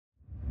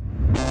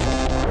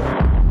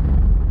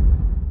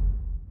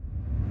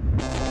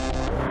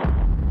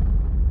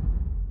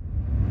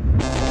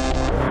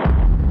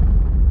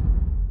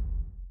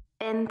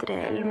Entre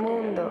el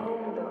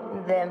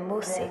mundo de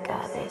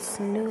música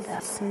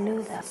desnuda,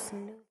 desnuda,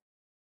 desnuda.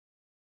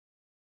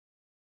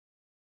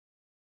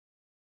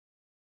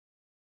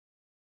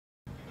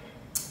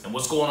 And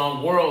what's going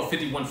on, world?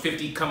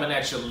 5150 coming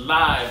at you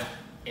live.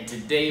 And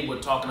today we're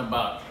talking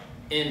about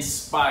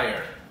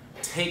inspire.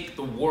 Take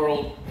the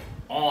world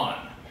on.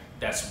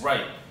 That's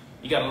right.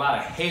 You got a lot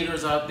of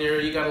haters out there.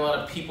 You got a lot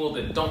of people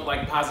that don't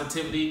like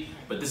positivity,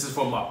 but this is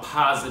for my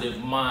positive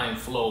mind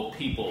flow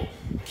people.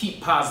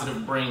 Keep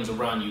positive brains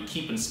around you.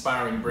 Keep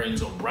inspiring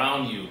brains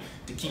around you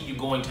to keep you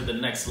going to the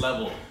next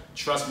level.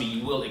 Trust me,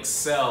 you will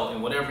excel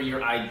in whatever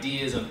your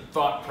ideas and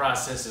thought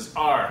processes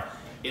are.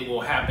 It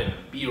will happen.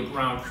 Be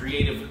around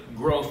creative,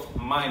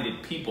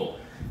 growth-minded people.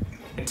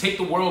 And take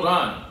the world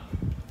on.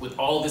 With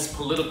all this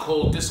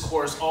political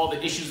discourse, all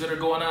the issues that are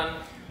going on,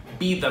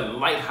 be the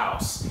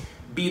lighthouse.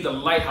 Be the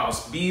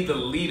lighthouse, be the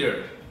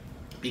leader.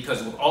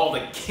 Because with all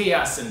the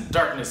chaos and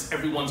darkness,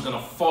 everyone's gonna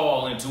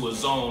fall into a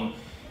zone.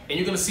 And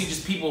you're gonna see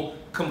just people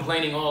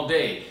complaining all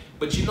day.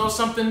 But you know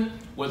something?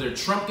 Whether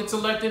Trump gets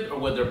elected or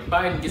whether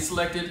Biden gets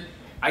elected,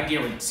 I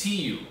guarantee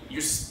you,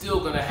 you're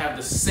still gonna have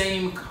the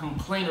same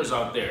complainers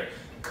out there.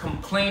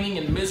 Complaining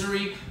and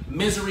misery.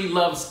 Misery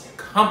loves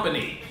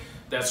company.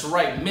 That's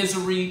right,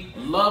 misery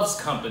loves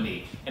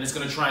company. And it's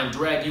gonna try and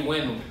drag you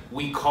in.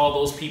 We call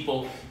those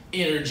people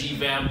energy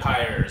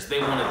vampires. They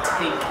want to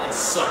take and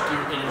suck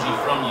your energy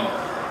from you.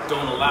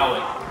 Don't allow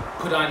it.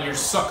 Put on your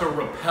sucker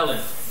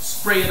repellent.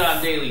 Spray it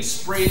on daily.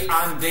 Spray it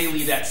on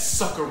daily, that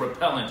sucker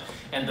repellent.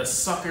 And the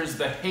suckers,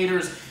 the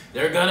haters,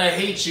 they're gonna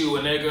hate you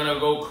and they're gonna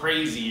go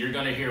crazy. You're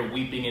gonna hear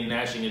weeping and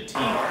gnashing of teeth.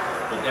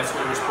 But that's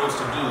what you're supposed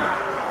to do.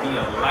 Be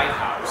a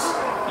lighthouse.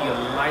 Be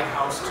a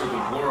lighthouse to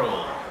the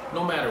world.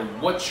 No matter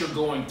what you're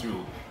going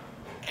through,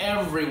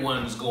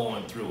 everyone's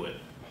going through it.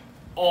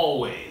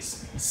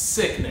 Always.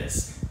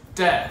 Sickness,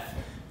 death,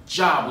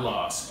 job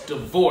loss,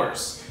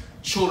 divorce,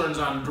 children's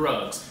on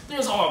drugs.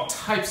 There's all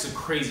types of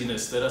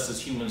craziness that us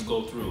as humans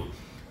go through.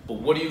 But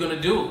what are you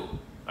gonna do?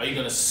 Are you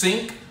gonna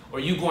sink or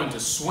are you going to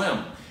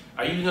swim?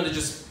 Are you gonna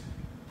just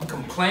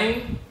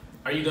complain?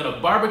 Are you gonna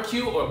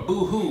barbecue or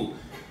boo-hoo?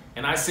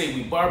 And I say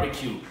we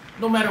barbecue.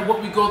 No matter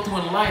what we go through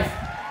in life,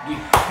 we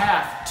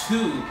have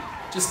to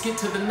just get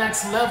to the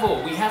next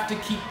level. We have to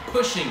keep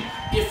pushing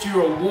if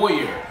you're a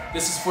warrior.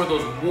 This is for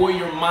those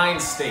warrior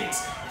mind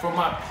states. For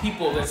my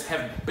people that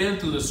have been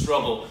through the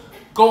struggle,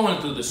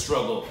 going through the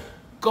struggle,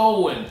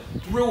 going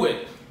through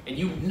it, and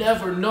you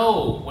never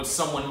know what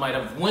someone might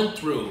have went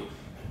through.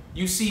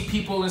 You see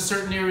people in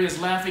certain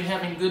areas laughing,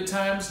 having good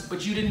times,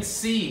 but you didn't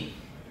see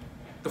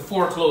the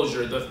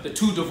foreclosure, the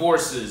 2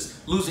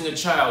 divorces, losing a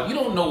child. You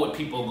don't know what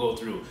people go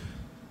through.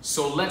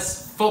 So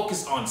let's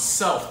focus on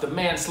self, the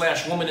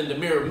man/woman in the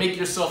mirror. Make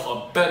yourself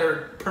a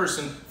better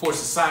person for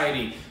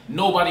society.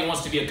 Nobody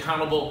wants to be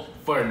accountable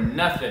for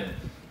nothing.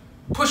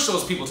 Push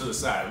those people to the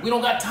side. We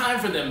don't got time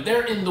for them.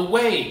 They're in the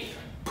way.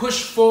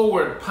 Push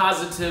forward,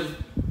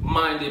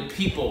 positive-minded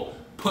people.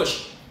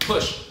 Push,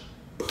 push,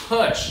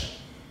 push.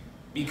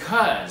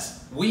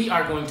 Because we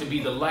are going to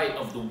be the light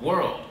of the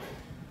world.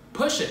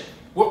 Push it.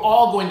 We're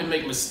all going to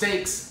make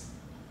mistakes.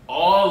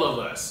 All of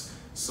us.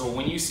 So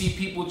when you see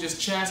people just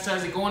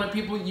chastising, going at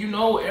people, you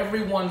know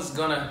everyone's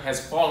has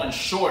fallen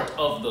short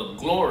of the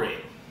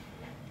glory.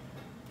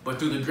 But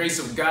through the grace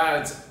of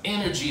God's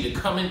energy to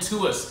come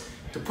into us,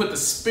 to put the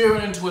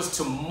spirit into us,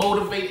 to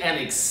motivate and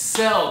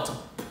excel, to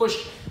push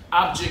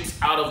objects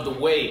out of the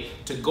way,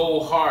 to go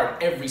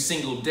hard every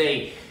single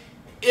day,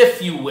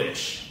 if you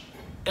wish.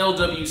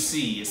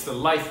 LWC, it's the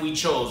life we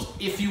chose.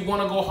 If you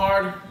want to go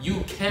hard,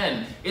 you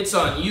can. It's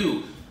on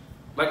you.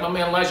 Like my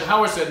man Elijah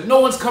Howard said, no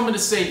one's coming to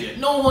save you.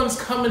 No one's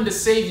coming to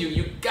save you.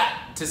 You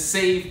got to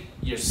save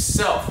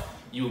yourself.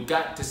 You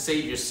got to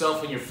save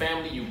yourself and your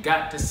family. You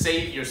got to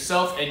save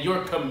yourself and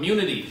your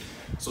community.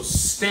 So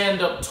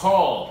stand up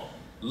tall.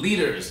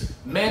 Leaders,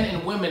 men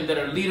and women that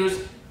are leaders,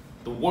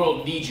 the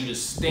world needs you to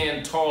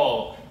stand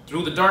tall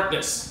through the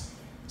darkness.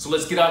 So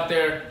let's get out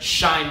there,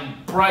 shine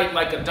bright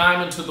like a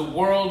diamond to the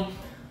world.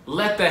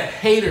 Let the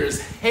haters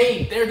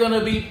hate. They're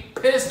gonna be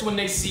pissed when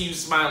they see you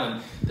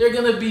smiling. They're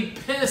gonna be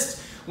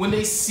pissed when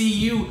they see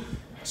you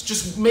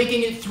just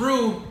making it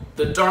through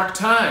the dark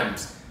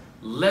times.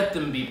 Let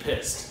them be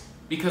pissed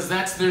because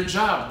that's their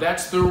job.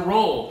 That's their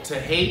role, to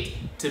hate,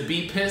 to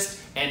be pissed,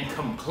 and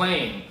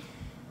complain.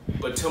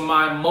 But to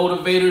my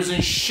motivators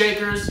and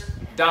shakers,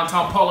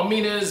 Downtown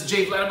Palominas,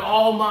 Jay Vladimir,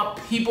 all my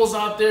peoples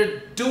out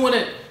there doing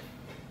it.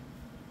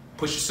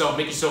 Push yourself,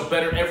 make yourself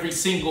better every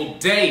single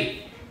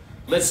day.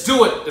 Let's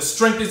do it. The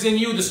strength is in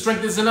you. The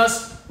strength is in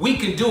us. We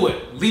can do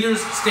it.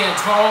 Leaders stand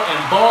tall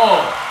and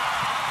ball.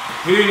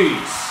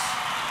 Peace.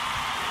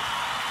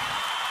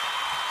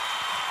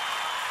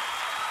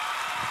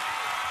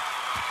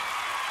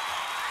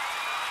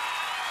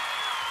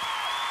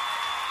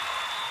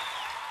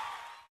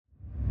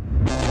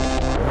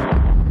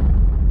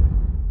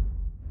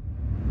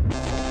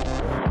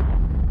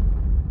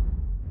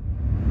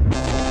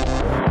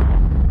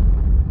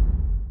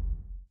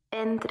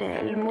 Entre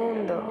el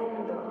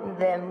mundo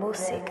de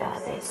música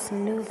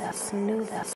desnuda, desnuda.